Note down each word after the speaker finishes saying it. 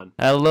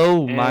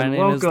Hello, my And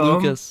name is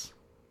welcome Lucas.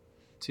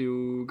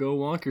 to Go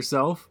Wonk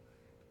Yourself.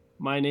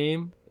 My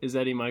name is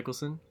Eddie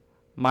Michelson,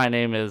 My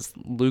name is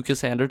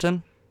Lucas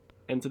Anderton.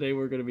 and today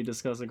we're going to be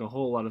discussing a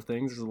whole lot of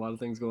things. There's a lot of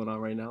things going on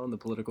right now in the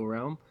political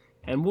realm,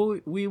 and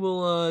we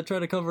will try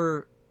to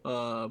cover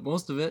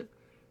most of it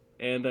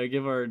and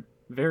give our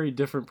very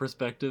different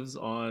perspectives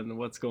on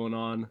what's going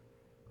on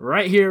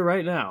right here,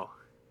 right now.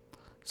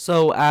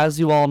 So, as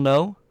you all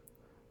know,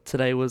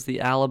 today was the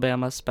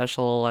Alabama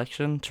special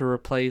election to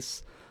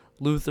replace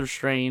Luther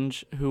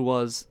Strange, who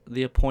was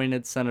the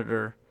appointed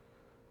senator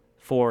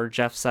for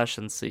Jeff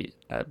Sessions' seat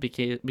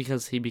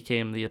because he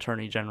became the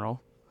attorney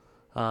general.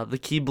 The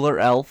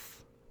Keebler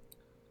elf.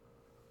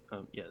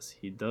 Yes,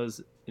 he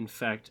does in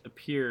fact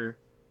appear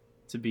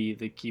to be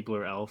the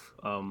Keebler elf.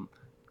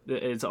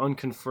 It's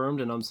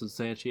unconfirmed and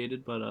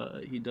unsubstantiated,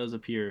 but he does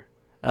appear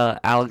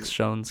Alex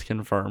Jones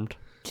confirmed.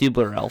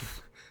 Keebler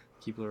elf.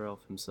 Keebler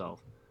elf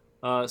himself.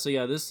 So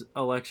yeah, this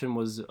election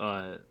was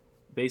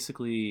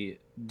basically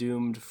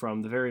doomed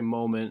from the very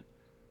moment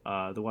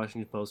the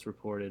Washington Post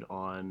reported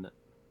on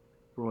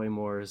Roy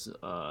Moore's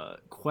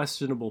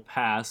questionable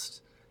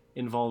past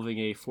involving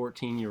a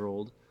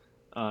 14-year-old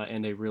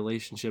and a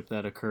relationship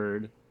that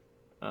occurred.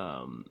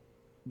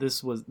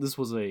 This was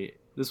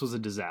a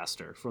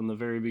disaster from the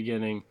very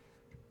beginning,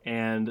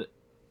 and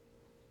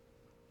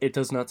it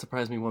does not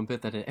surprise me one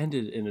bit that it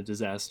ended in a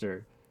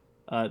disaster.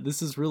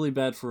 This is really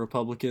bad for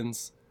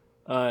Republicans.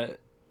 I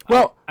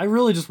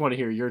really just want to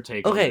hear your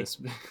take on this.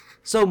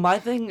 So my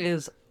thing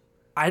is,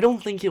 I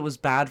don't think it was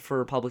bad for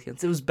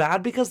Republicans. It was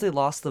bad because they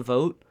lost the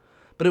vote,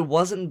 but it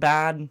wasn't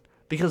bad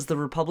because the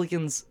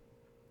Republicans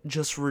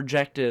just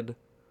rejected,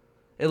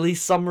 at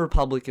least some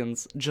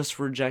Republicans just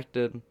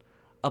rejected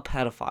a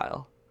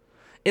pedophile.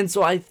 And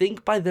so I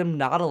think by them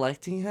not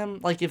electing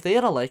him, like if they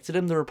had elected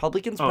him, the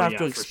Republicans would have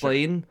to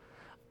explain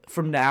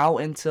from now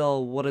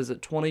until,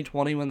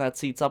 2020 when that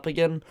seat's up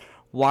again,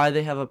 why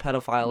they have a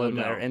pedophile in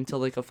there until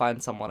they could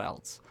find someone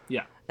else.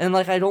 Yeah. And,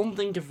 I don't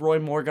think if Roy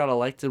Moore got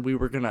elected, we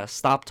were going to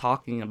stop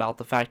talking about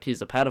the fact he's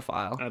a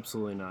pedophile.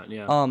 Absolutely not,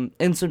 yeah.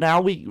 And so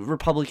now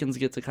Republicans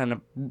get to kind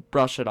of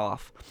brush it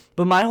off.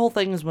 But my whole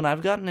thing is when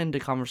I've gotten into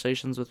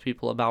conversations with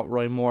people about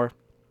Roy Moore,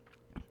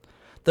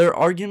 their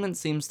argument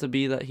seems to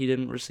be that he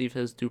didn't receive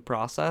his due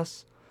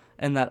process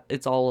and that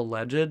it's all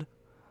alleged.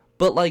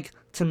 But,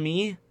 to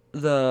me,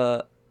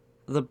 the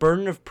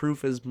burden of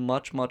proof is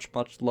much, much,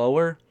 much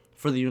lower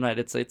for the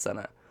United States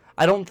Senate.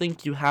 I don't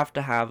think you have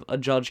to have a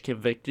judge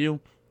convict you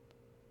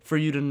for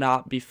you to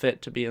not be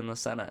fit to be in the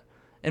Senate.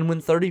 And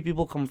when 30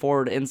 people come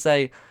forward and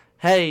say,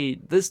 hey,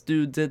 this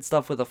dude did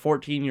stuff with a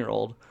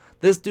 14-year-old,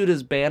 this dude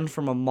is banned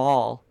from a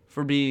mall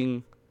for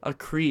being a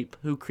creep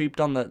who creeped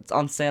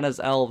on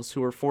Santa's elves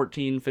who were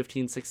 14,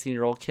 15,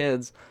 16-year-old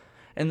kids,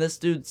 and this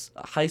dude's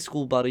high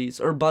school buddies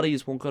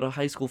won't go to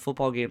high school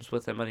football games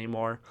with him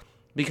anymore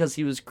because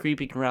he was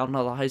creeping around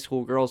all the high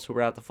school girls who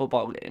were at the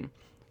football game.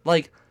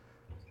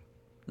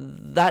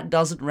 That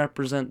doesn't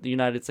represent the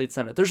United States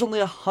Senate. There's only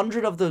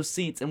 100 of those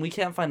seats, and we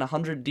can't find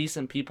 100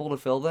 decent people to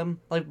fill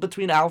them.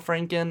 Between Al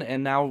Franken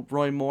and now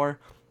Roy Moore,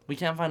 we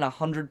can't find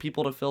 100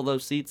 people to fill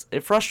those seats.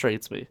 It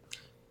frustrates me.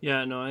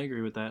 Yeah, no, I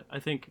agree with that. I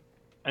think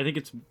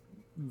it's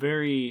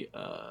very...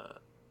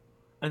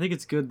 I think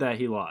it's good that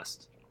he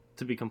lost,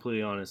 to be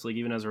completely honest.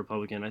 Even as a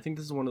Republican, I think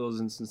this is one of those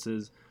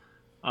instances...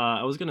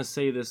 I was going to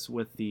say this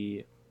with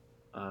the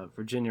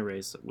Virginia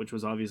race, which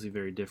was obviously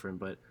very different,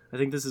 but I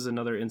think this is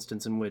another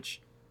instance in which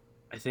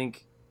I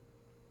think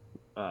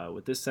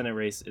with this Senate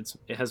race,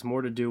 it has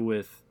more to do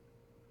with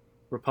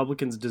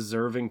Republicans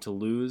deserving to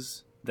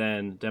lose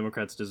than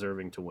Democrats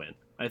deserving to win.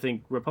 I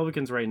think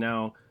Republicans right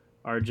now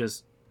are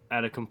just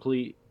at a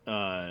complete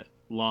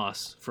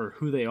loss for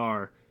who they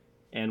are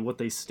and what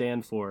they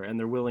stand for, and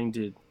they're willing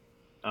to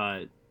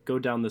go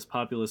down this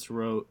populist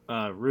route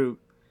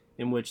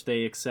in which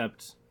they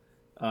accept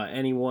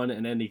anyone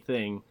and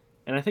anything.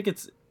 And I think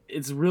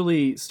it's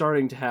really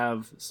starting to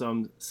have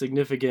some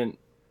significant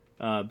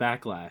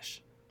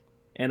backlash.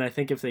 And I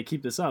think if they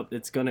keep this up,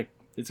 it's gonna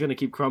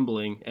keep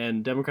crumbling,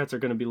 and Democrats are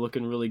gonna be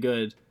looking really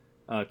good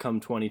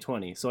come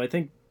 2020. So I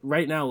think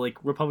right now,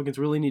 Republicans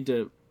really need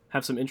to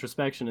have some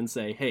introspection and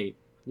say, hey,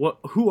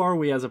 who are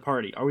we as a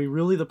party? Are we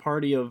really the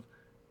party of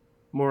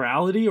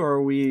morality, or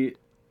are we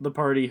the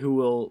party who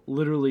will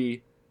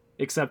literally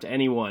accept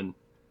anyone?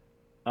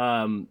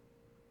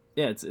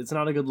 It's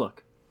not a good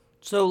look.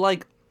 So,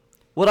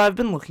 what I've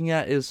been looking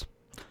at is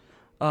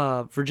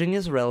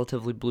Virginia's a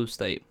relatively blue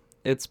state.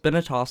 It's been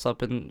a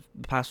toss-up in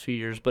the past few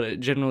years, but it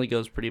generally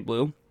goes pretty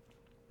blue.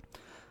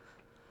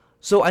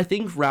 So I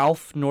think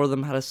Ralph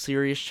Northam had a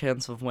serious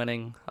chance of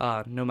winning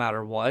no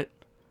matter what.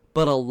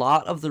 But a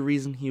lot of the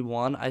reason he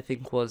won, I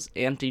think, was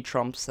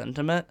anti-Trump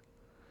sentiment.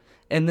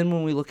 And then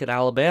when we look at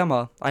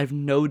Alabama, I have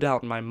no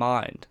doubt in my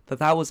mind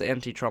that was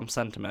anti-Trump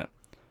sentiment.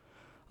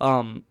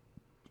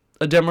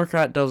 A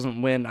Democrat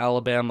doesn't win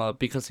Alabama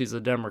because he's a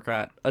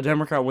Democrat. A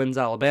Democrat wins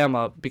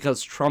Alabama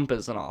because Trump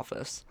is in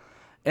office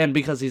and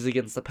because he's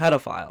against the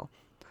pedophile.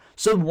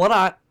 So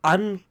what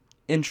I'm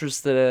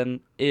interested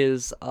in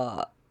is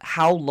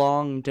how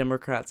long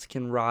Democrats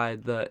can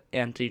ride the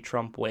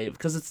anti-Trump wave,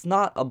 because it's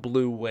not a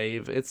blue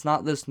wave. It's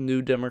not this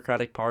new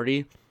Democratic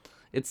Party.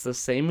 It's the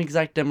same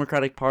exact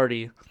Democratic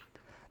Party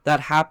that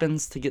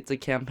happens to get to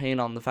campaign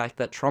on the fact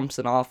that Trump's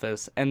in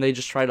office, and they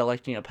just tried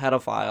electing a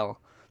pedophile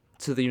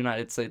to the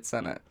United States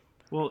Senate.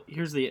 Well,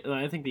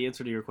 I think the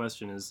answer to your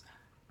question is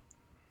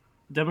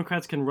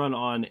Democrats can run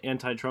on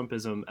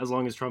anti-Trumpism as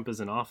long as Trump is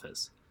in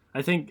office.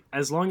 I think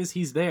as long as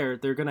he's there,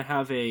 they're going to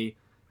have a,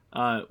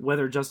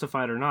 whether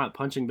justified or not,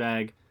 punching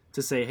bag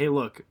to say, hey,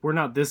 look, we're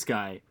not this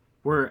guy.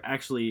 We're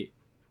actually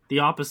the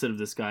opposite of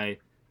this guy,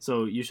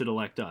 so you should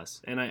elect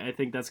us. And I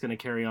think that's going to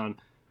carry on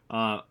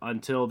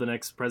until the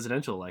next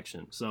presidential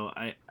election. So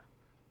I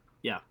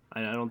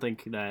don't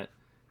think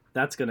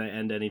that's going to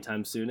end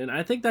anytime soon. And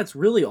I think that's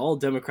really all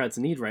Democrats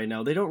need right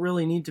now. They don't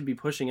really need to be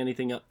pushing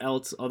anything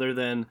else other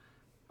than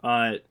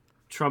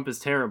Trump is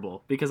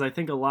terrible, because I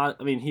think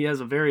he has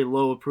a very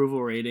low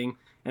approval rating,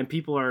 and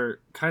people are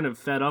kind of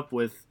fed up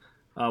with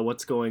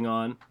what's going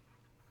on.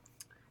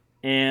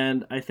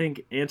 And I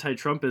think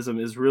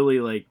anti-Trumpism is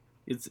really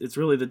it's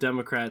really the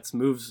Democrats'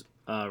 moves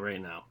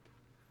right now.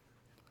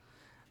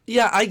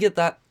 Yeah, I get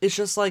that. It's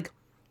just like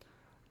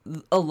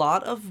a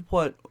lot of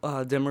what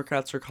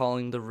Democrats are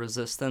calling the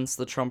resistance,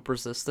 the Trump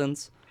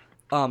resistance,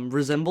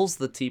 resembles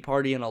the Tea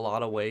Party in a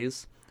lot of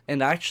ways.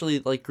 And actually,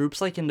 like,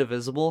 groups like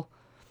Indivisible,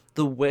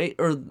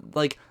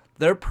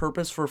 their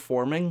purpose for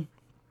forming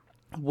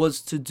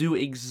was to do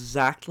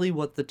exactly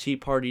what the Tea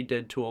Party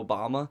did to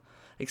Obama,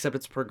 except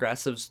it's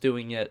progressives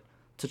doing it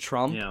to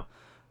Trump. Yeah.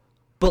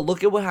 But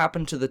look at what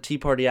happened to the Tea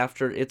Party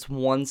after its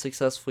one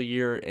successful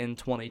year in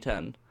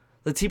 2010.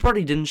 The Tea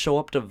Party didn't show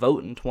up to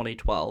vote in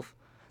 2012.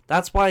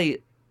 That's why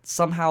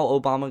somehow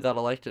Obama got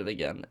elected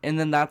again. And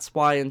then that's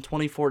why in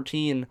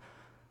 2014,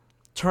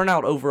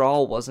 turnout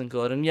overall wasn't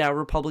good. And yeah,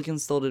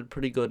 Republicans still did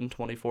pretty good in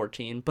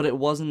 2014, but it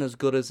wasn't as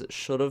good as it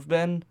should have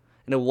been.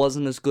 And it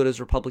wasn't as good as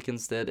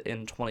Republicans did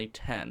in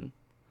 2010.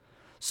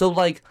 So,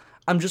 like,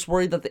 I'm just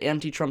worried that the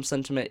anti-Trump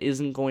sentiment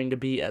isn't going to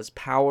be as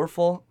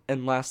powerful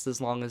and last as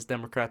long as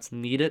Democrats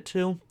need it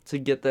to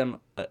get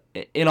them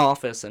in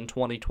office in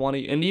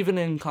 2020 and even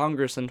in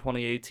Congress in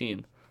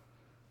 2018.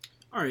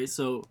 All right,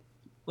 so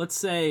let's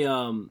say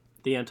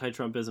the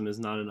anti-Trumpism is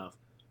not enough.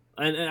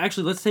 And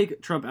actually, let's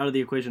take Trump out of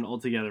the equation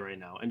altogether right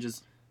now and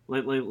just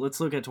let's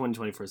look at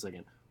 2020 for a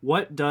second.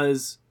 What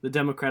does the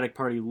Democratic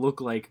Party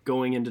look like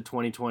going into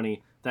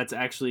 2020 that's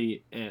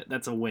actually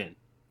that's a win?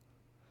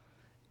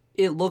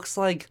 It looks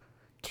like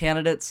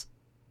candidates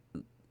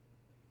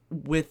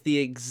with the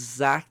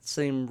exact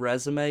same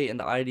resume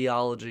and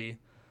ideology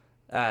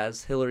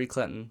as Hillary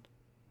Clinton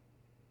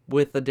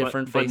with a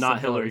different face but not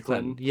than Hillary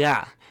Clinton.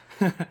 Yeah.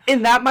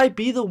 And that might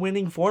be the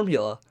winning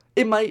formula.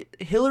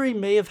 Hillary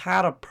may have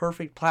had a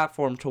perfect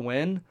platform to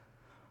win,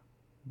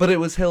 but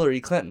it was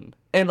Hillary Clinton.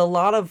 And a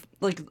lot of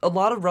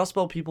Rust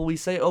Belt people, we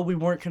say, oh, we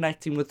weren't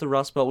connecting with the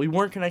Rust Belt. We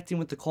weren't connecting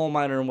with the coal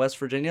miner in West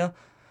Virginia.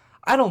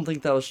 I don't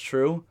think that was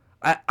true.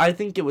 I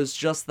think it was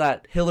just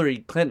that Hillary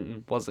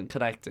Clinton wasn't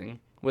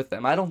connecting with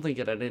them. I don't think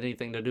it had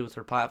anything to do with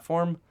her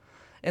platform.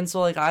 And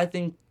so, I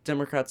think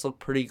Democrats look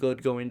pretty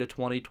good going to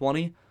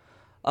 2020.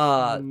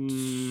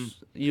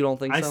 You don't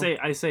think so?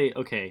 I say,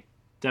 okay,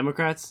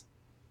 Democrats,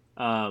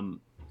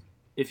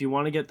 if you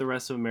want to get the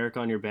rest of America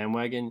on your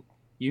bandwagon,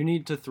 you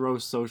need to throw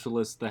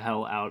socialists the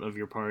hell out of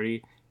your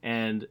party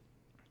and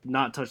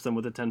not touch them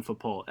with a 10-foot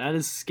pole. That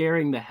is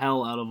scaring the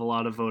hell out of a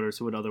lot of voters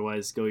who would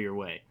otherwise go your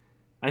way.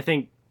 I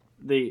think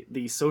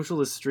the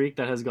socialist streak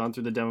that has gone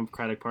through the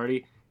Democratic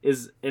Party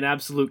is an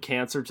absolute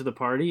cancer to the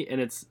party,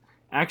 and it's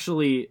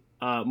actually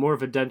more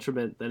of a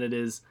detriment than it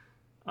is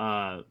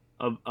a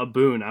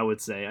boon, I would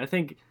say. I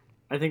think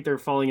they're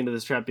falling into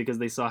this trap because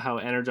they saw how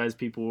energized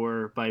people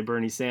were by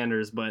Bernie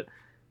Sanders, but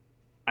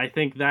I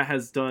think that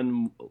has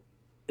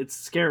it's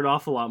scared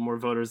off a lot more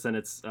voters than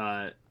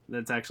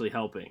that's actually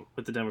helping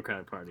with the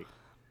Democratic Party.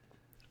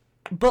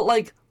 But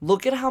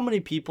look at how many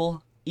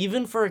people,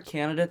 even for a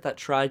candidate that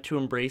tried to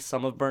embrace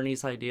some of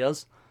Bernie's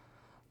ideas,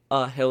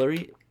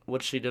 Hillary,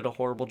 which she did a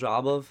horrible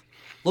job of,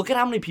 look at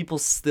how many people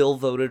still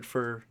voted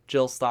for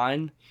Jill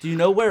Stein. Do you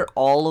know where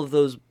all of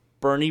those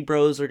Bernie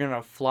bros are going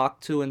to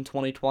flock to in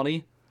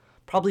 2020?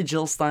 Probably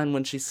Jill Stein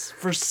when she,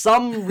 for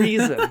some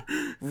reason,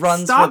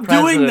 runs for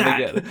president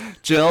again.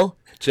 Jill,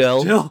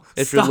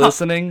 if stop. you're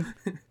listening,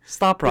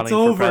 stop running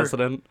for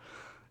president.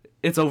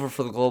 It's over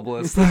for the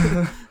globalists.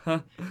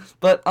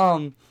 But,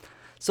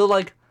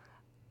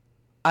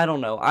 I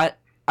don't know.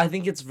 I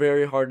think it's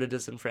very hard to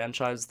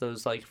disenfranchise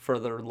those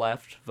further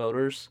left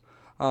voters.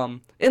 I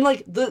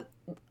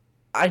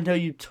know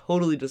you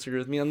totally disagree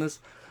with me on this.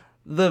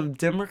 The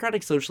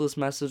democratic socialist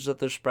message that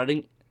they're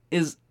spreading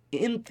is,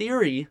 in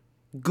theory,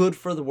 good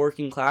for the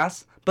working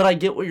class, but I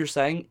get what you're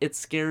saying. It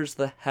scares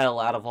the hell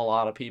out of a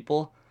lot of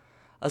people,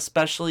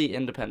 especially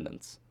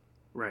independents.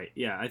 Right.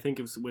 Yeah, I think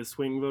with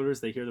swing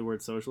voters, they hear the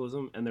word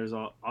socialism, and there's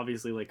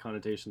obviously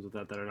connotations with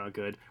that are not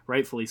good,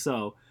 rightfully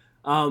so.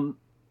 I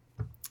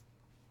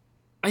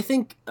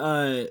think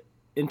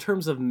in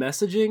terms of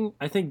messaging,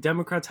 I think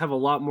Democrats have a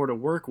lot more to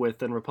work with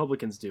than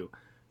Republicans do.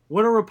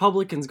 what are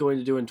Republicans going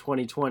to do in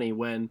 2020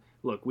 when,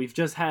 look, we've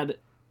had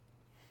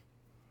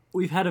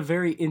a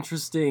very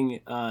interesting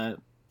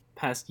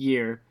past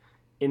year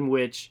in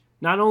which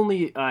not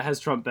only has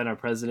Trump been our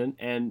president,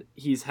 and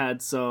he's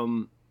had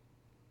some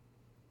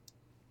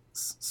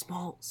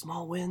small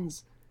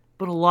wins,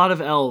 but a lot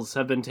of L's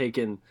have been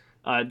taken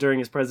during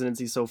his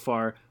presidency so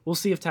far. We'll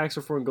see if tax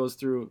reform goes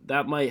through.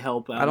 That might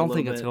help out. I don't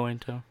think it's going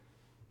to.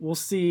 We'll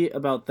see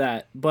about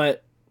that.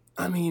 But,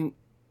 I mean,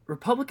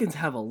 Republicans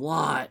have a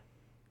lot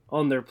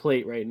on their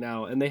plate right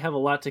now, and they have a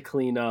lot to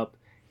clean up.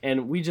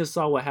 And we just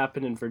saw what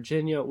happened in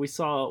Virginia. We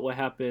saw what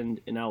happened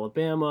in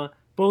Alabama.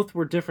 Both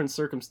were different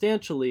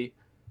circumstantially.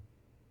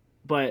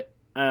 But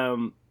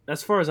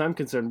as far as I'm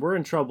concerned, we're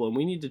in trouble, and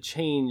we need to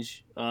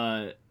change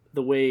the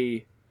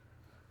way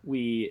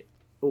we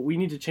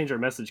need to change our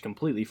message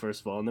completely,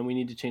 first of all, and then we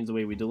need to change the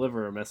way we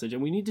deliver our message,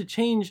 and we need to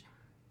change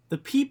the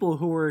people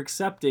who we're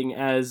accepting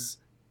as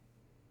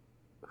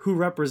who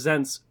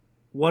represents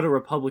what a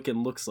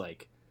Republican looks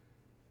like.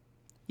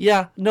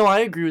 Yeah, no, I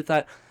agree with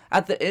that.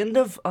 At the end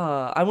of,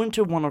 I went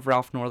to one of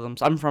Ralph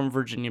Northam's. I'm from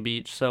Virginia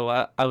Beach, so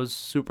I was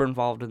super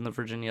involved in the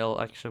Virginia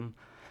election.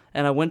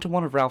 And I went to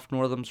one of Ralph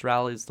Northam's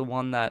rallies, the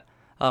one that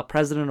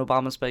President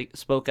Obama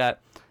spoke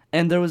at.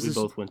 And there was We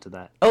both went to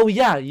that. Oh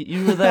yeah,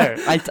 you were there.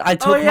 I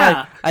took Oh,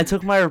 yeah. I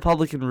took my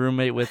Republican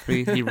roommate with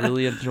me. He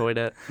really enjoyed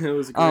it. It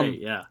was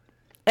great, yeah.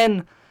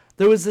 And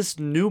there was this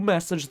new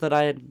message that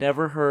I had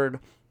never heard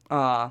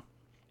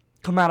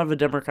come out of a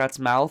Democrat's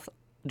mouth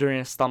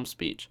during a stump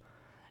speech.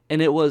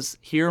 And it was,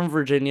 here in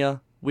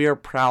Virginia, we are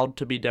proud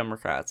to be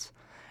Democrats.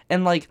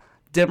 And, like,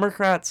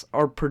 Democrats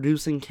are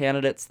producing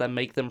candidates that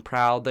make them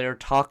proud. They are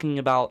talking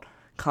about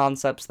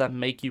concepts that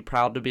make you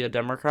proud to be a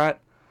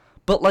Democrat.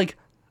 But, like,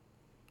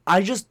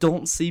 I just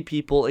don't see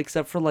people,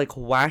 except for, like,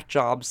 whack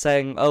jobs,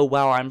 saying, oh,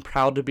 wow, I'm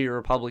proud to be a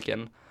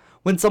Republican.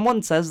 When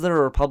someone says they're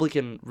a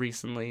Republican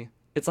recently,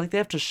 it's like they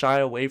have to shy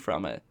away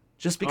from it.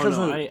 Just because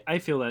I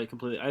feel that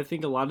completely. I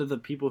think a lot of the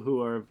people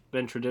who have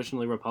been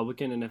traditionally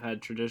Republican and have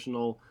had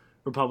traditional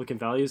Republican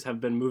values have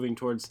been moving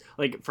towards,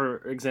 like, for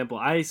example,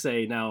 I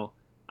say now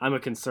I'm a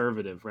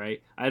conservative,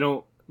 right? I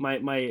don't,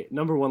 my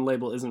number one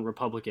label isn't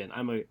Republican.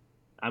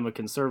 I'm a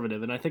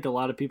conservative, and I think a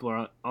lot of people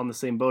are on the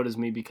same boat as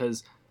me,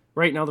 because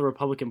right now the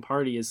Republican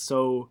Party is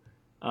so,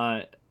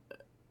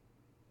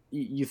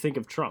 you think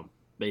of Trump,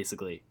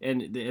 basically,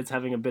 and it's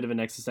having a bit of an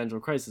existential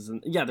crisis.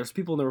 And yeah, there's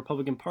people in the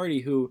Republican Party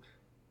who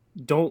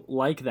don't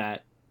like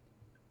that,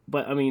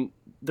 but I mean,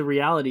 the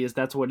reality is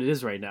that's what it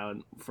is right now.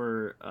 And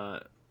for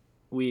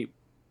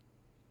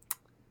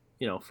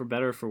for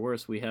better or for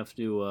worse, we have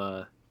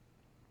to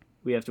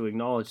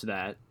acknowledge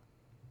that.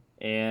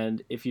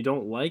 And if you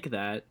don't like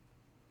that,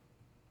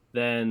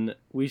 then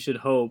we should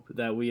hope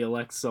that we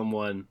elect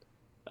someone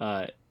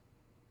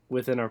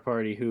within our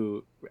party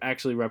who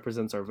actually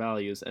represents our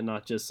values, and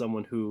not just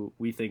someone who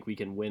we think we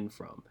can win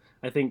from.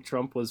 I think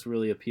Trump was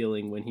really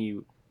appealing when he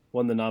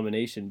won the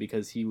nomination,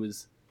 because he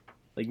was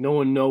like, no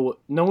one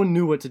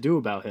knew what to do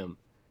about him,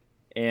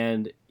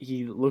 and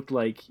he looked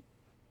like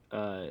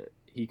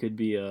he could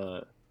be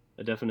a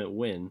definite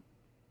win.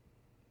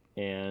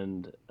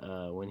 And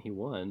when he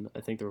won,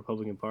 I think the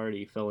Republican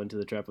Party fell into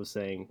the trap of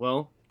saying,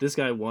 well, this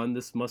guy won,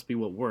 this must be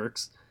what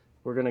works,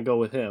 we're going to go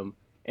with him,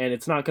 and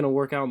it's not going to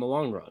work out in the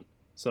long run.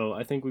 So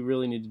I think we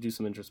really need to do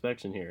some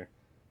introspection here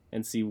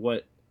and see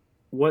what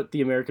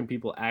the American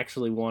people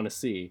actually want to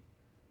see.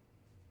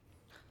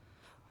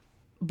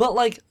 But,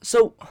 like,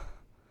 so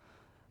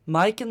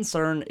my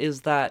concern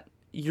is that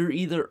you're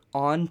either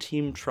on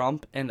Team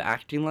Trump and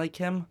acting like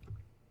him,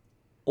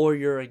 or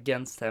you're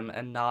against him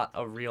and not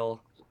a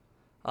real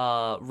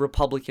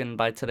Republican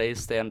by today's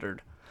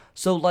standard.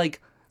 So,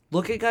 like,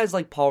 look at guys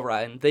like Paul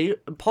Ryan.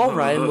 Paul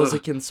Ryan was a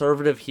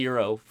conservative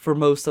hero for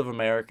most of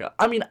America.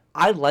 I mean,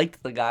 I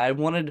liked the guy.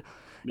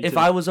 If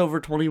I was over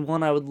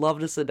 21, I would love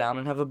to sit down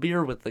and have a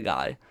beer with the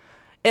guy.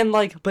 And,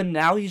 like, but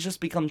now he's just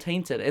become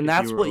tainted, and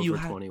that's what you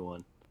have.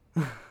 21.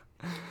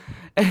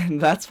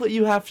 And that's what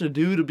you have to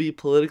do to be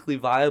politically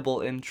viable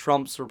in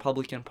Trump's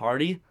Republican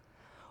Party.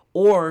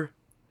 Or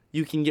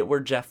you can get where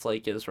Jeff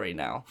Flake is right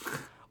now.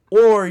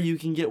 Or you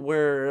can get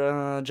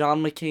where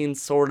John McCain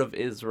sort of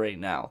is right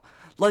now.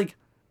 Like,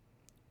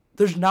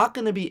 there's not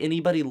going to be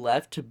anybody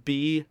left to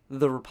be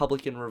the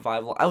Republican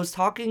revival. There are a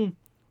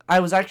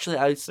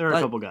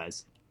couple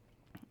guys.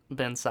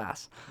 Ben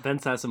Sass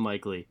and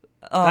Mike Lee.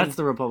 That's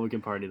the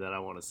Republican Party that I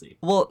want to see.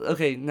 Well,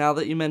 okay, now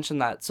that you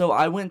mentioned that. So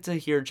I went to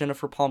hear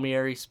Jennifer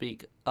Palmieri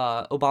speak,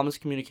 Obama's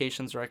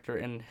communications director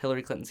and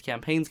Hillary Clinton's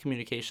campaign's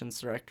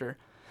communications director.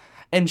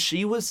 And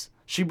she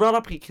brought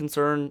up a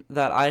concern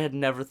that I had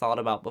never thought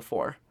about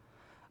before.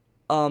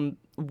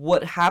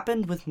 What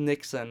happened with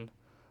Nixon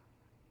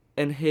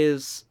and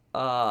his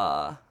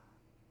tarnishing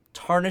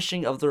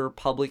of the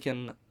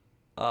Republican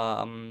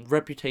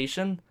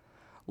reputation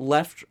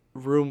left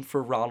room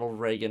for Ronald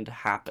Reagan to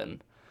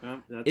happen.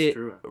 That's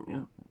true.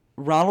 Yeah.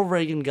 Ronald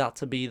Reagan got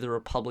to be the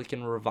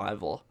Republican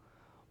revival.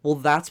 Well,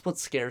 that's what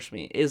scares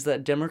me, is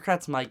that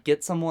Democrats might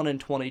get someone in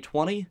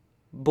 2020,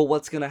 but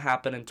what's going to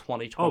happen in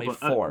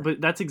 2024? But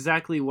that's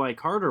exactly why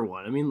Carter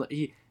won. I mean,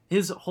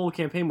 his whole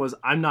campaign was,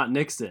 I'm not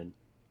Nixon.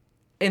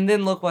 And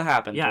then look what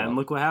happened. Yeah, to him. and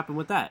look what happened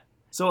with that.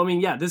 So, I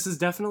mean, yeah, this is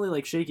definitely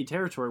like shaky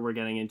territory we're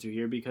getting into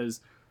here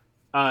because,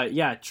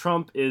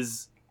 Trump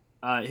is,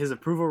 his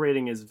approval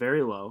rating is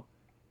very low,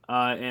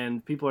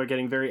 and people are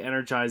getting very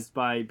energized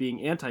by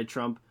being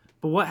anti-Trump.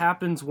 But what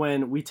happens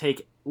when we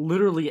take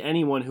literally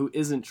anyone who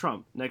isn't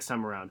Trump next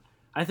time around?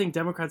 I think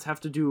Democrats have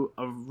to do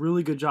a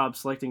really good job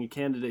selecting a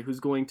candidate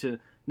who's going to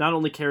not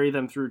only carry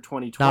them through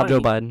 2020, Not Joe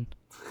Biden,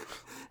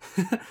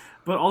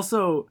 but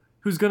also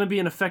who's going to be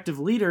an effective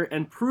leader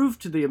and prove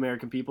to the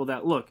American people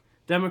that, look,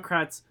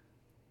 Democrats,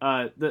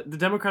 the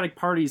Democratic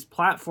Party's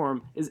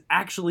platform is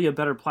actually a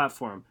better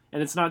platform,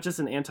 and it's not just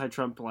an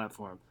anti-Trump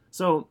platform.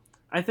 So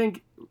I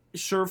think,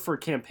 sure, for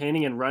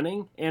campaigning and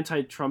running,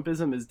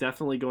 anti-Trumpism is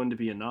definitely going to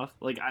be enough.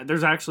 Like,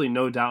 there's actually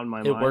no doubt in my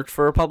mind. It worked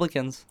for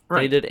Republicans.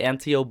 Right. They did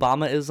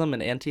anti-Obamaism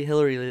and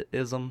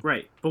anti-Hillaryism.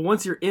 Right. But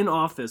once you're in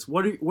office,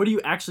 what are you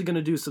actually going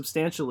to do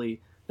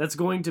substantially that's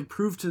going to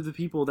prove to the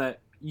people that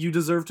you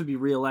deserve to be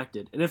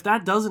reelected? And if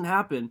that doesn't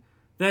happen,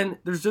 then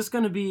there's just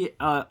going to be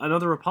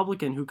another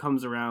Republican who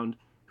comes around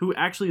who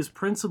actually is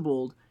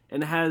principled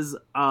and has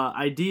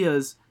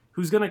ideas,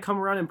 who's going to come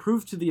around and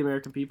prove to the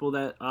American people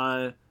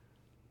that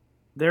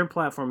their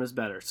platform is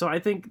better. So I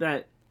think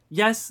that,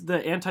 yes, the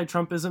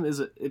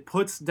anti-Trumpism it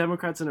puts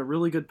Democrats in a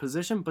really good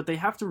position, but they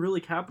have to really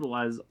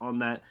capitalize on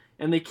that,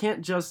 and they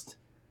can't just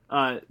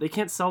they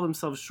can't sell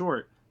themselves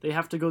short. They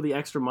have to go the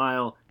extra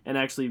mile and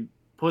actually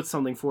put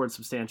something forward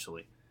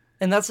substantially.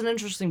 And that's an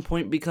interesting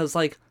point because,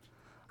 like,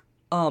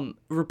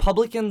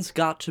 Republicans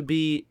got to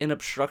be an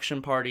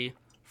obstruction party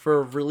for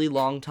a really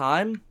long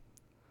time.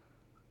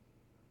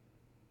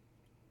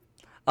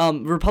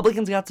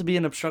 Republicans got to be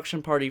an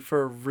obstruction party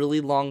for a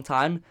really long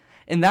time,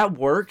 and that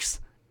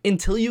works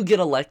until you get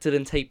elected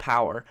and take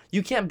power.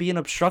 You can't be an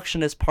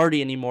obstructionist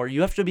party anymore.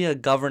 You have to be a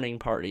governing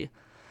party.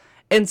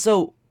 And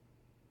so,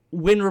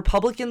 when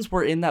Republicans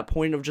were in that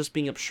point of just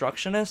being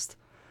obstructionist,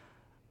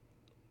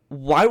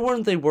 why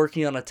weren't they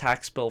working on a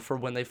tax bill for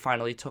when they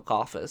finally took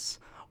office?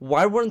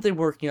 Why weren't they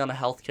working on a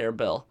healthcare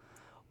bill?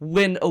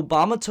 When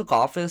Obama took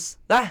office,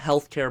 that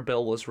healthcare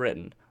bill was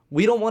written.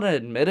 We don't want to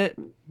admit it,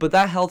 but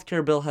that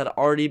healthcare bill had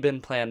already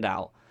been planned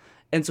out.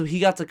 And so he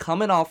got to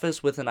come in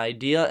office with an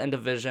idea and a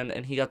vision,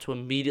 and he got to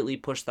immediately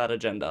push that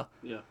agenda.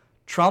 Yeah.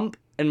 Trump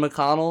and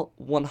McConnell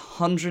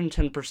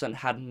 110%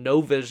 had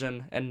no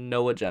vision and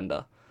no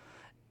agenda.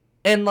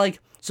 And, like,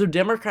 so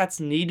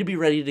Democrats need to be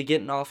ready to get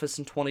in office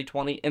in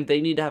 2020, and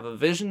they need to have a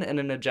vision and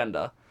an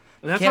agenda.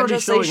 And that's Can't already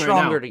just showing stay right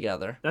stronger now.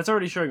 together. That's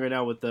already showing right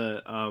now with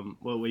the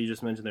what you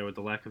just mentioned there with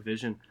the lack of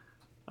vision.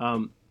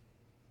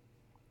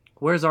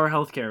 Where's our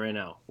healthcare right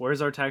now?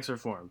 Where's our tax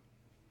reform?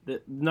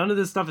 None of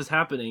this stuff is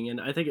happening,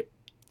 and I think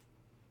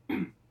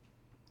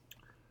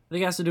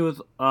it has to do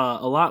with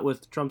a lot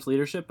with Trump's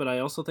leadership, but I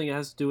also think it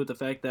has to do with the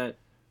fact that,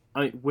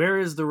 where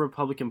is the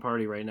Republican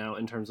Party right now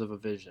in terms of a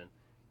vision?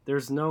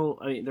 There's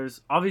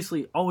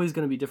obviously always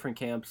going to be different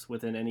camps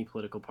within any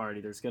political party.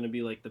 There's going to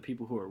be like the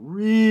people who are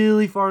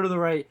really far to the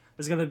right.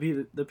 There's going to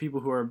be the people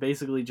who are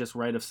basically just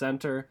right of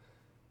center.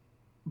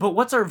 But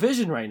what's our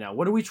vision right now?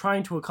 What are we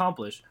trying to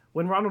accomplish?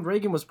 When Ronald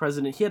Reagan was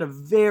president, he had a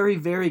very,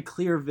 very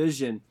clear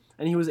vision,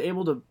 and he was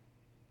able to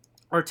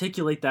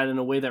articulate that in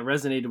a way that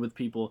resonated with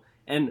people.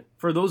 And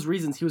for those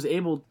reasons, he was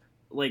able,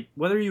 like,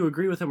 whether you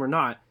agree with him or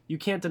not, you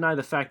can't deny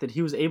the fact that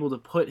he was able to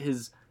put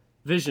his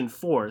vision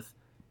forth,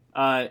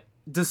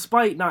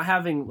 despite not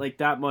having like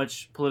that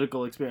much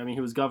political experience. I mean,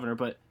 he was governor,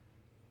 but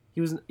he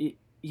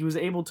was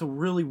able to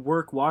really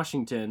work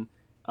Washington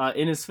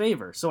in his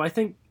favor. So I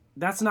think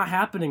that's not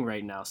happening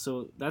right now.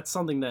 So that's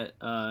something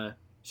that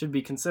should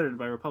be considered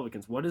by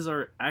Republicans. What is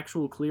our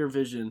actual clear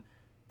vision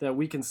that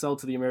we can sell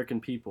to the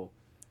American people?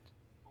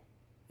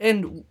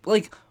 And,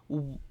 like,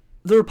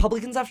 the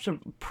Republicans have to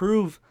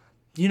prove,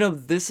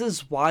 this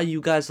is why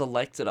you guys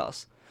elected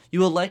us.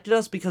 You elected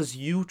us because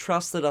you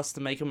trusted us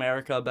to make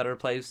America a better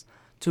place,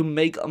 to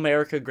make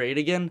America great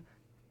again.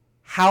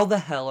 How the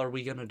hell are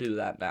we going to do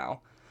that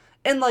now?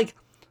 And, like,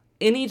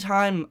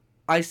 anytime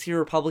I see a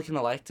Republican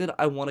elected,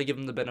 I want to give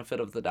them the benefit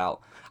of the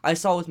doubt. I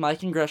saw with my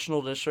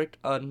congressional district,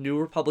 a new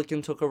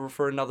Republican took over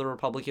for another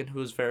Republican who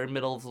was very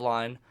middle of the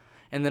line,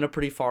 and then a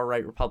pretty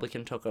far-right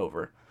Republican took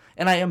over.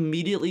 And I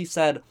immediately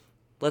said,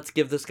 let's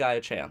give this guy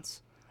a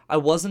chance. I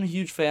wasn't a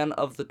huge fan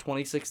of the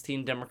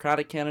 2016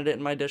 Democratic candidate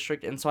in my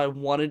district, and so I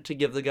wanted to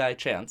give the guy a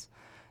chance.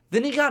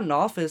 Then he got in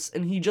office,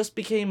 and he just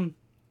became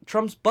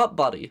Trump's butt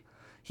buddy.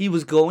 He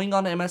was going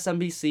on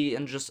MSNBC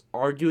and just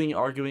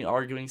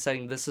arguing,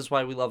 saying, this is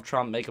why we love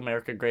Trump, make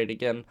America great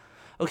again.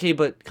 Okay,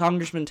 but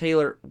Congressman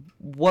Taylor,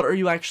 what are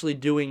you actually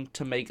doing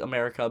to make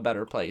America a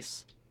better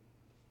place?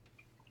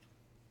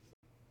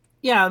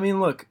 Yeah, I mean,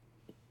 look,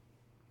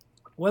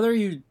 whether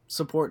you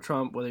support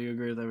Trump, whether you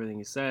agree with everything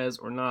he says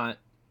or not,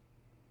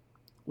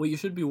 what you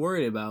should be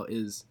worried about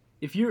is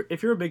if you're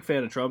a big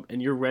fan of Trump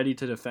and you're ready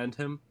to defend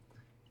him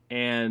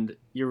and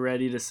you're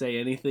ready to say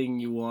anything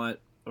you want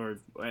or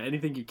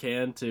anything you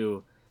can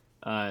to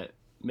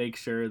make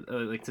sure,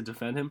 to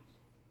defend him,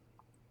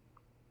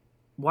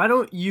 why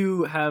don't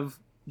you have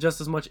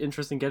just as much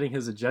interest in getting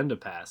his agenda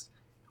passed.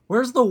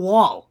 Where's the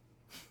wall?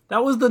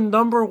 That was the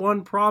number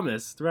one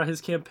promise throughout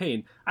his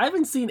campaign. I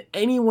haven't seen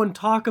anyone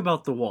talk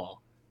about the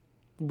wall.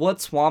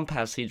 What swamp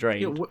has he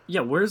drained?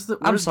 Where's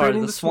I'm sorry,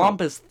 draining the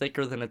swamp is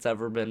thicker than it's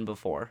ever been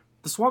before.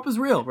 The swamp is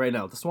real right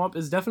now. The swamp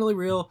is definitely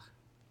real.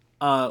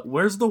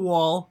 Where's the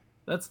wall?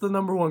 That's the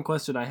number one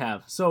question I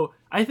have. So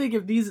I think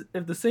if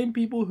the same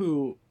people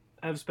who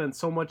have spent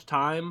so much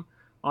time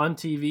on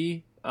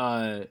TV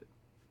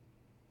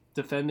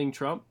defending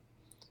Trump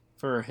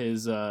for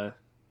his for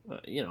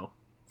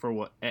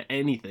what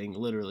anything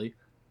literally,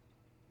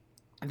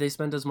 they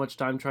spent as much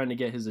time trying to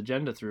get his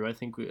agenda through, I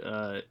think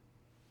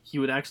he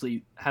would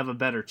actually have a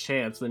better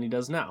chance than he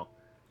does now.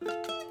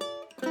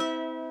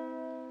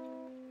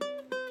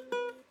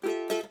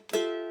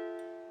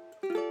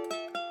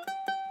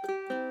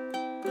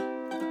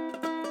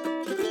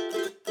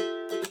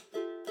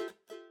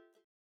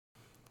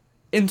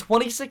 In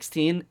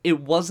 2016, it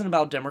wasn't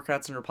about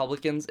Democrats and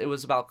Republicans. It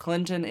was about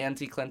Clinton,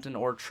 anti-Clinton,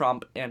 or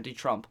Trump,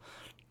 anti-Trump.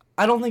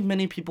 I don't think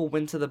many people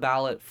went to the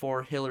ballot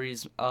for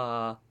Hillary's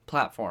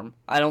platform.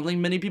 I don't think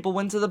many people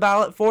went to the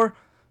ballot for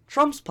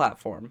Trump's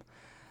platform.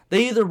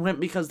 They either went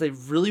because they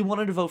really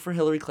wanted to vote for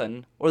Hillary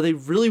Clinton, or they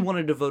really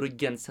wanted to vote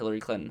against Hillary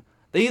Clinton.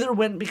 They either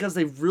went because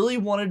they really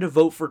wanted to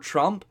vote for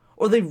Trump,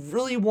 or they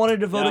really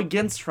wanted to vote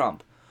against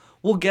Trump.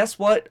 Well, guess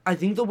what? I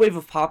think the wave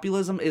of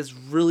populism is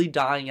really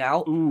dying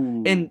out.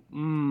 Ooh. And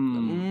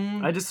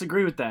I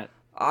disagree with that.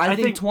 I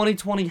think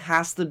 2020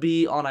 has to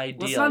be on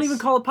ideas. Let's not even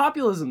call it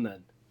populism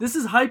then. This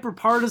is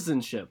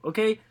hyper-partisanship,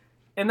 okay?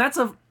 And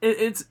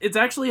it's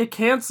actually a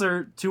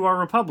cancer to our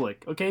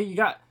republic, okay? You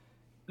got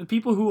the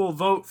people who will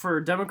vote for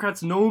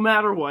Democrats no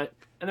matter what,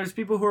 and there's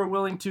people who are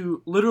willing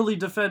to literally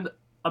defend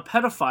a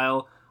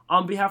pedophile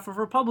on behalf of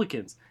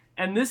Republicans.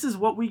 And this is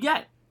what we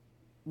get.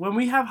 When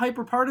we have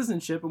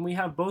hyper-partisanship and we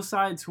have both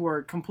sides who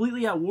are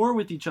completely at war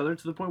with each other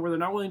to the point where they're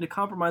not willing to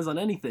compromise on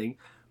anything,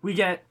 we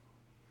get,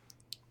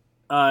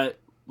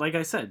 like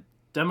I said,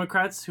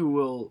 Democrats who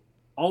will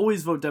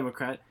always vote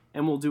Democrat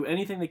and will do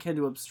anything they can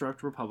to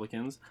obstruct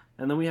Republicans.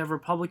 And then we have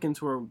Republicans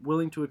who are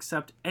willing to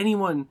accept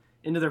anyone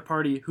into their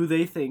party who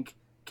they think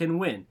can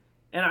win.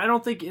 And I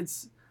don't think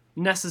it's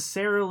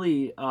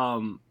necessarily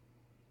like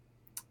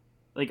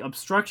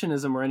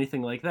obstructionism or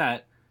anything like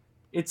that.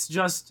 It's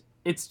just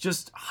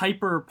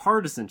hyper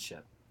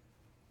partisanship.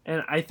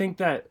 And I think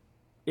that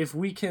if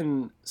we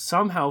can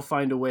somehow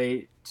find a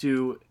way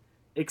to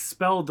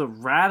expel the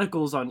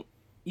radicals on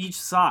each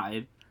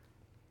side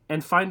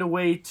and find a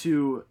way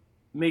to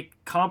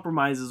make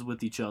compromises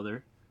with each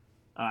other,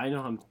 I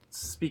know I'm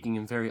speaking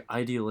in very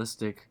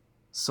idealistic,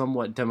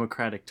 somewhat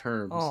democratic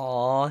terms.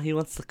 Aw, he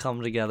wants to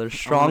come together.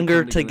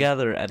 Stronger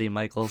together, Eddie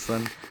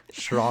Michelson.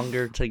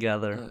 Stronger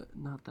together.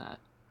 Not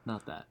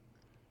that.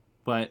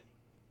 But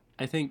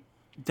I think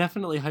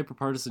definitely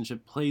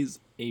hyperpartisanship plays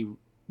a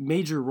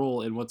major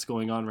role in what's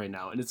going on right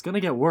now, and it's going to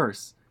get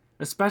worse,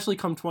 especially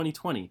come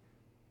 2020.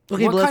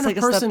 Okay, but let's take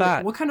a step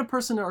back. What kind of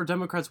person are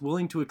Democrats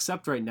willing to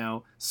accept right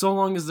now, so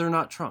long as they're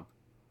not Trump?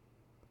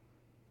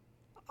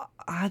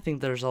 I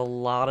think there's a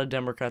lot of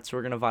Democrats who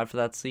are going to vie for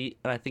that seat,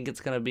 and I think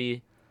it's going to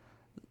be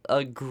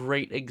a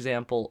great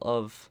example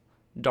of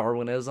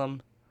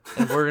Darwinism,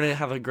 and we're going to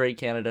have a great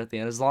candidate at the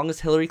end. As long as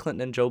Hillary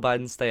Clinton and Joe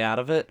Biden stay out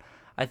of it,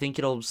 I think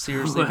it'll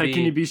seriously be...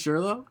 Can you be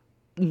sure, though?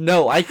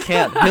 No, I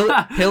can't.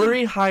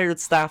 Hillary hired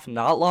staff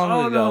not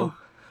long ago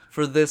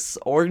for this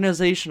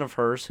organization of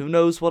hers, who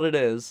knows what it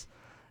is,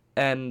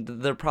 and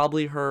they're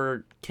probably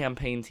her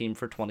campaign team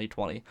for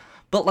 2020.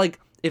 But, like,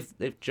 if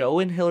Joe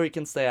and Hillary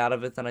can stay out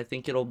of it, then I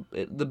think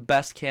the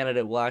best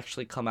candidate will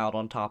actually come out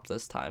on top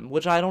this time,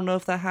 which I don't know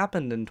if that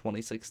happened in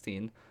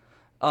 2016.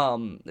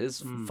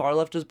 As far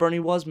left as Bernie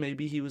was,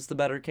 maybe he was the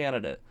better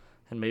candidate.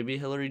 And maybe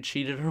Hillary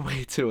cheated her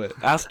way to it.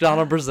 Ask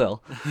Donna Brazile.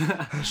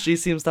 She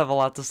seems to have a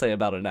lot to say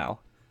about it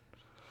now.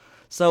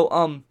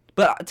 So,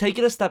 but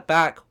taking a step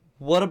back,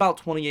 what about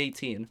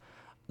 2018?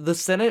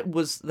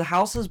 The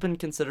House has been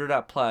considered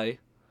at play,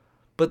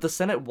 but the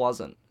Senate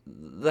wasn't.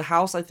 The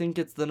House, I think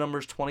it's the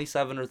numbers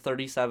 27 or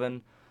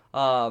 37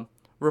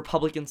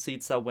 Republican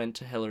seats that went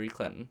to Hillary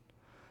Clinton.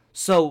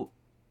 So,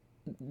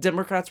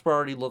 Democrats were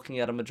already looking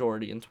at a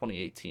majority in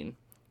 2018.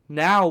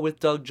 Now, with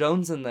Doug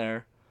Jones in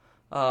there,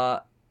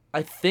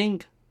 I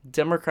think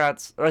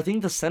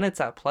the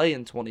Senate's at play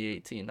in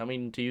 2018. I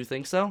mean, do you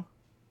think so?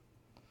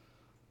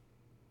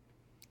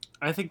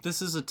 I think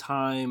this is a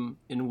time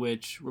in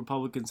which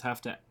Republicans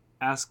have to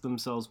ask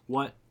themselves,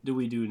 what do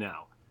we do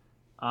now?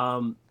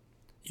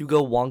 You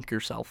go wonk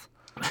yourself.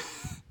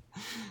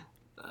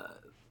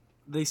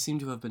 They seem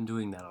to have been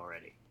doing that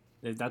already.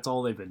 That's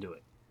all they've been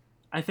doing.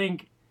 I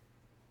think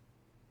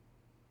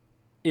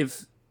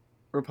if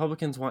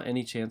Republicans want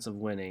any chance of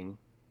winning,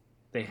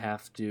 they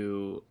have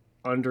to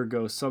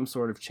undergo some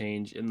sort of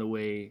change in the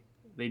way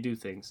they do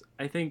things.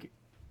 I think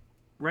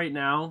right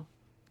now,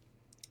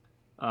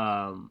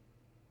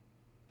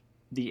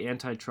 the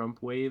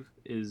anti-Trump wave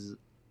is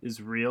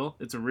real.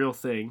 It's a real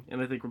thing,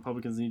 and I think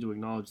Republicans need to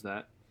acknowledge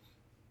that.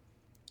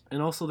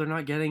 And also, they're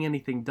not getting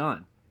anything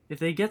done. If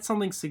they get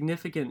something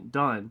significant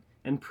done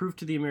and prove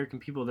to the American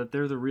people that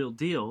they're the real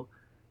deal,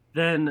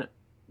 then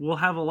we'll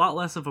have a lot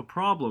less of a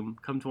problem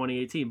come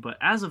 2018. But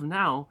as of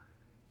now,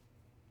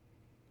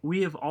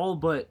 we have all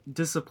but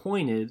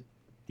disappointed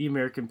the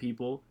American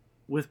people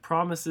with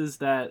promises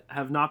that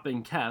have not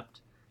been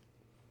kept.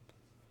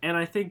 And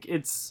I think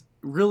it's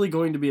really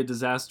going to be a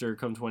disaster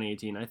come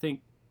 2018. I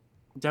think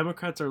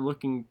Democrats are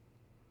looking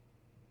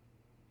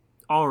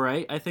all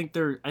right. I think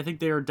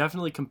they are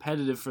definitely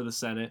competitive for the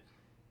Senate,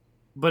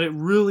 but it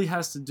really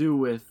has to do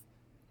with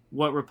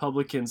what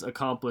Republicans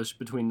accomplish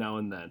between now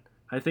and then.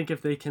 I think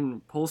if they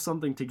can pull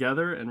something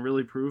together and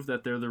really prove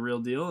that they're the real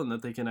deal and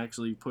that they can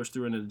actually push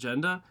through an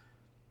agenda,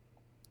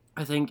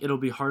 I think it'll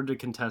be hard to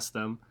contest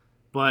them.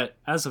 But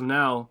as of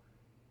now,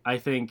 I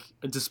think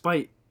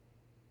despite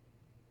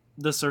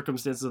the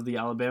circumstances of the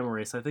Alabama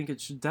race, I think it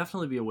should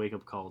definitely be a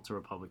wake-up call to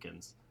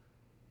Republicans.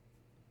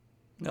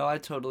 No, I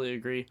totally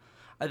agree.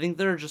 I think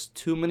there are just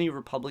too many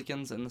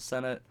Republicans in the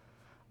Senate.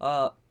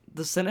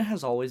 The Senate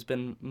has always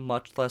been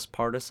much less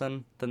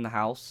partisan than the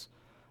House.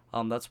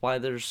 That's why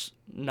there's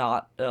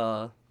not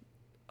a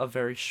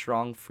very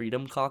strong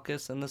Freedom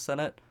Caucus in the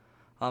Senate,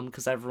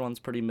 because everyone's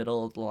pretty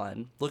middle of the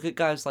line. Look at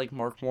guys like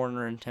Mark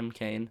Warner and Tim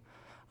Kaine,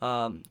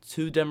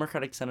 two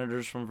Democratic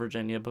senators from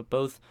Virginia, but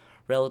both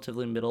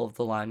relatively middle of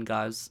the line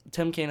guys.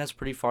 Tim Kaine has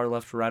pretty far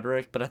left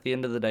rhetoric, but at the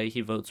end of the day,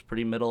 he votes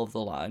pretty middle of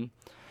the line.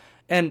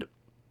 And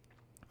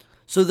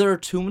so there are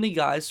too many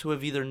guys who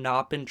have either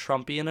not been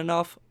Trumpian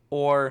enough,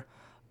 or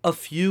a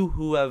few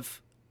who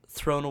have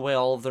thrown away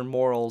all of their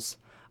morals,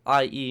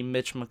 i.e.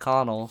 Mitch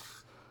McConnell,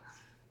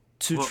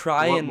 to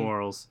try what and...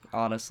 morals?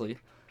 Honestly.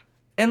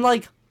 And,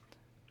 like,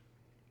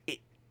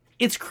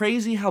 it's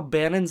crazy how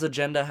Bannon's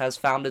agenda has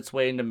found its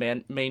way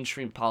into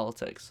mainstream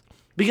politics.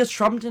 Because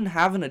Trump didn't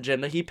have an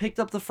agenda. He picked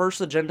up the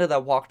first agenda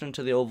that walked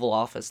into the Oval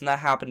Office, and that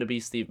happened to be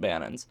Steve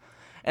Bannon's.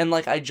 And,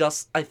 like, I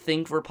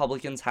think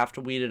Republicans have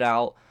to weed it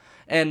out.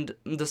 And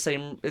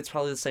it's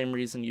probably the same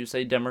reason you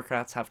say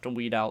Democrats have to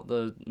weed out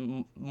the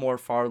more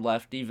far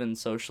left, even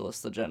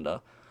socialist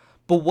agenda.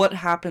 But what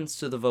happens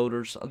to the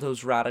voters,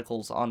 those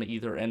radicals on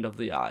either end of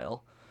the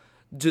aisle?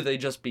 Do they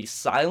just be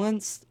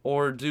silenced,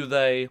 or do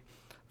they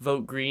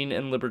vote green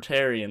and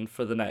libertarian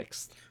for the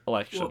next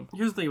election? Well,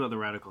 here's the thing about the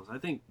radicals. I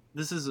think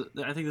this is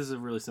a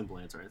really simple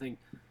answer. I think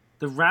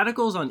the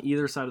radicals on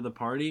either side of the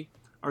party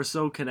are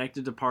so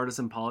connected to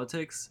partisan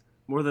politics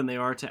more than they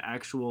are to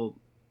actual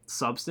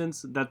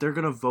substance that they're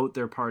going to vote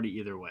their party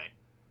either way.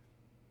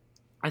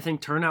 I think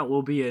turnout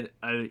will be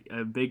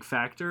a big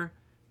factor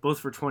both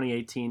for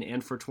 2018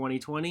 and for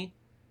 2020,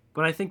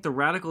 but I think the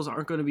radicals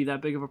aren't going to be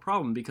that big of a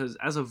problem because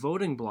as a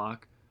voting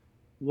bloc,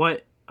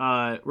 what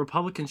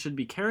Republicans should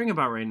be caring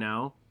about right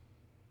now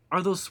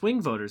are those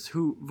swing voters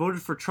who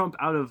voted for Trump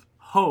out of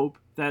hope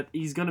that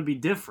he's going to be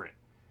different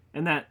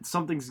and that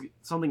something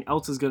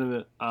else is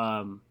going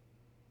to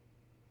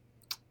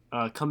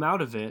come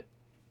out of it.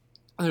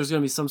 There's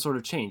going to be some sort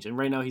of change, and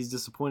right now he's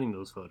disappointing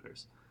those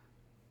voters.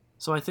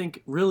 So I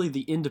think really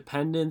the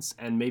independents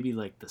and maybe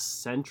like the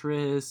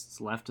centrists,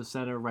 left of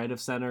center, right of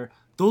center,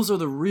 those are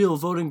the real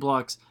voting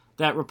blocks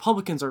that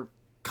Republicans are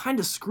kind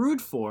of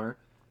screwed for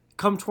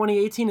come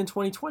 2018 and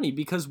 2020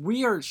 because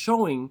we are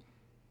showing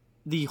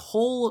the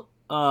whole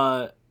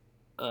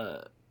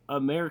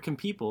American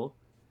people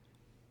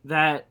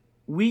that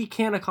we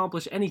can't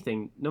accomplish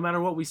anything no matter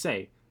what we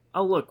say.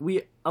 Oh, look,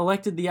 we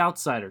elected the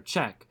outsider.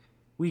 Check.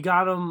 We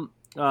got him.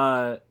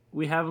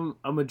 We have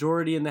a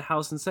majority in the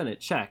House and Senate.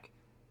 Check.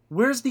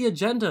 Where's the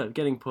agenda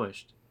getting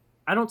pushed?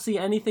 I don't see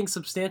anything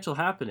substantial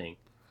happening.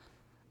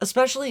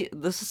 Especially,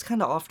 this is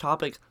kind of off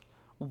topic.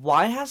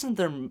 Why hasn't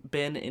there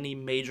been any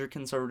major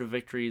conservative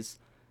victories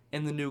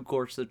in the new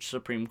Gorsuch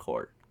Supreme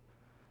Court?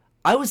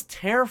 I was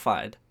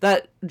terrified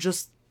that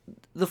just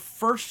the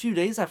first few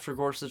days after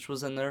Gorsuch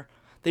was in there,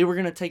 they were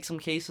going to take some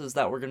cases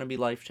that were going to be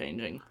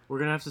life-changing. We're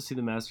going to have to see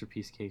the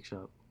Masterpiece Cake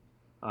Shop,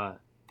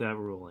 that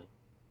ruling.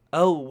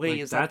 Oh, wait,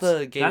 is that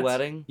the gay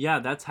wedding? Yeah,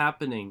 that's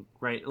happening,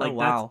 right? Like, oh,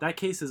 wow. That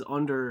case is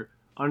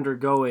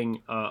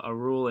undergoing a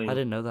ruling. I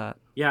didn't know that.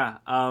 Yeah,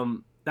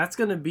 that's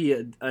going to be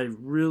a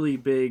really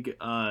big,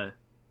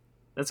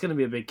 that's going to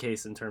be a big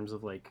case in terms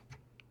of, like...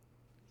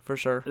 For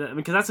sure. I mean,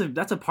 because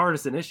that's a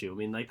partisan issue. I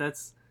mean, like,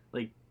 that's,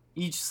 like,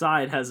 each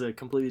side has a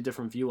completely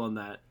different view on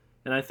that.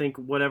 And I think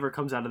whatever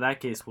comes out of that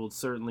case will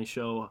certainly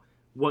show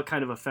what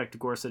kind of effect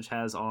Gorsuch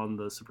has on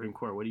the Supreme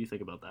Court. What do you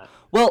think about that?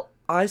 Well,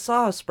 I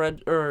saw a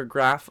spread or a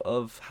graph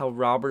of how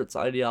Roberts'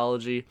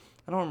 ideology,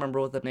 I don't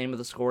remember what the name of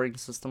the scoring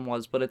system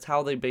was, but it's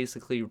how they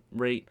basically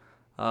rate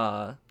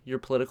your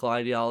political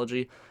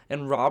ideology.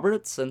 And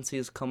Roberts, since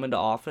he's come into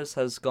office,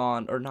 has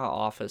gone, or not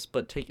office,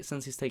 but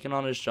since he's taken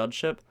on his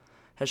judgeship,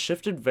 has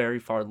shifted very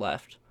far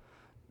left.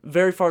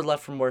 Very far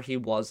left from where he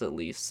was, at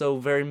least. So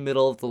very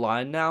middle of the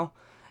line now.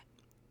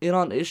 And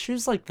on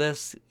issues like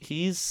this,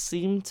 he's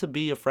seemed to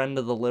be a friend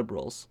of the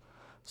liberals.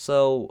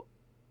 So,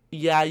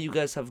 yeah, you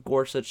guys have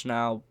Gorsuch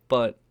now,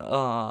 but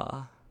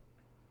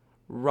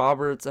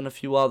Roberts and a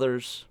few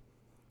others,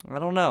 I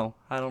don't know.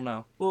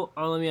 Well,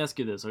 let me ask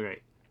you this,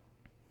 okay.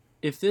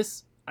 If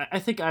this, I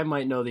think I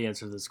might know the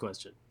answer to this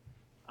question.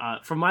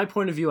 from my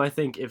point of view, I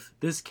think if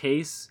this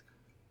case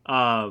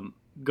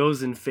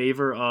goes in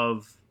favor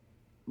of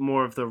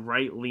more of the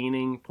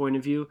right-leaning point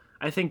of view,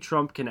 I think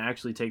Trump can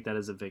actually take that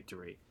as a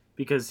victory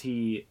because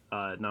he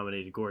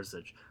nominated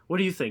Gorsuch. What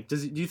do you think? Do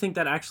you think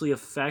that actually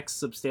affects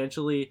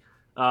substantially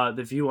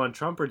the view on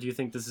Trump, or do you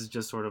think this is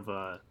just sort of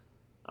a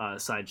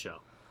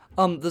sideshow?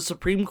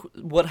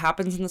 What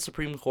happens in the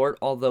Supreme Court,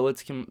 although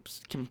it's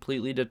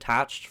completely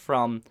detached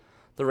from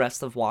the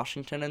rest of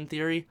Washington in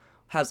theory,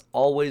 has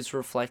always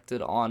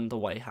reflected on the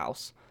White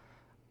House.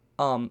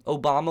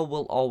 Obama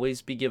will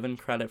always be given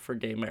credit for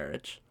gay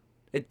marriage.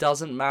 It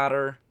doesn't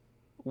matter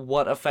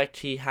what effect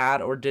he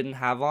had or didn't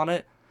have on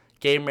it.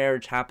 Gay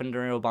marriage happened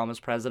during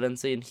Obama's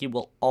presidency, and he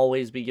will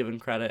always be given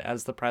credit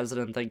as the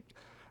president that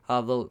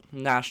the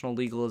national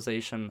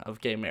legalization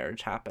of gay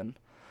marriage happened.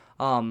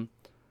 And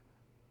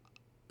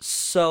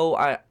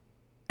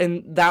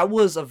that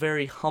was a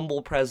very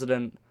humble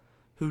president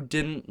who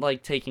didn't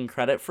like taking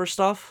credit for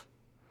stuff.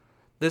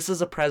 This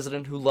is a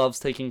president who loves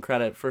taking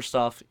credit for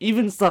stuff,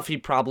 even stuff he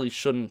probably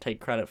shouldn't take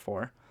credit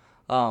for.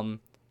 And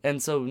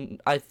so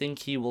I think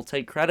he will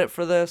take credit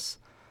for this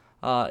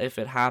if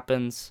it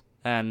happens,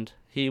 and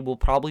he will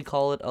probably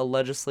call it a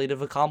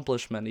legislative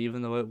accomplishment,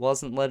 even though it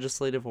wasn't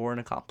legislative or an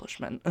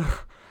accomplishment.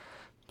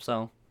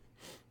 So.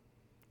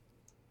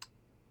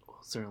 Well,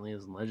 it certainly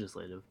isn't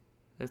legislative.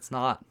 It's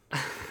not.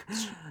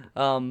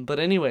 But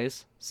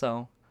anyways,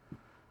 so.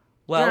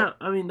 Well, yeah,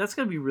 I mean, that's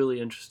going to be really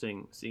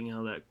interesting, seeing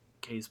how that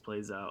case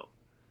plays out.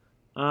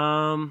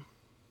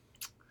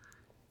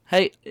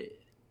 Hey,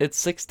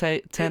 it's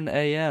 6:10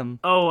 a.m.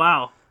 Oh,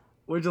 wow.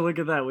 Where'd you look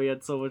at that? We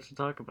had so much to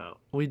talk about.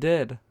 We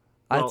did.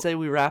 I'd say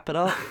we wrap it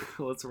up.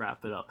 Let's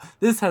wrap it up.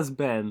 This has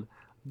been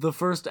the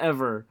first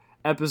ever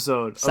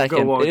episode of Go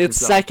Wonk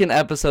It's Yourself. Second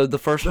episode. The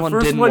first one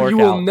didn't work out. work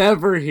You out. will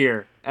never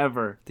hear,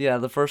 ever. Yeah,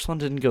 the first one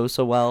didn't go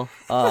so well.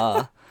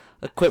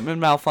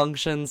 Equipment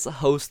malfunctions,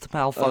 host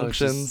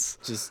malfunctions.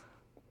 Just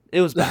it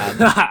was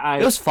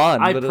bad. It was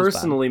fun. I but it was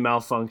personally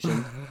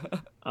malfunctioned.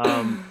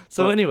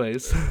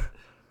 Anyways.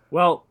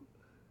 Well,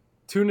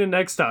 tune in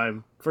next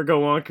time for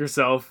Go Wonk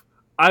Yourself.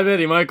 I'm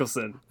Eddie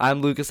Michelson.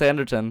 I'm Lucas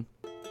Anderton.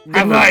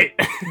 Good night.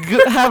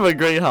 Have a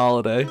great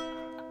holiday.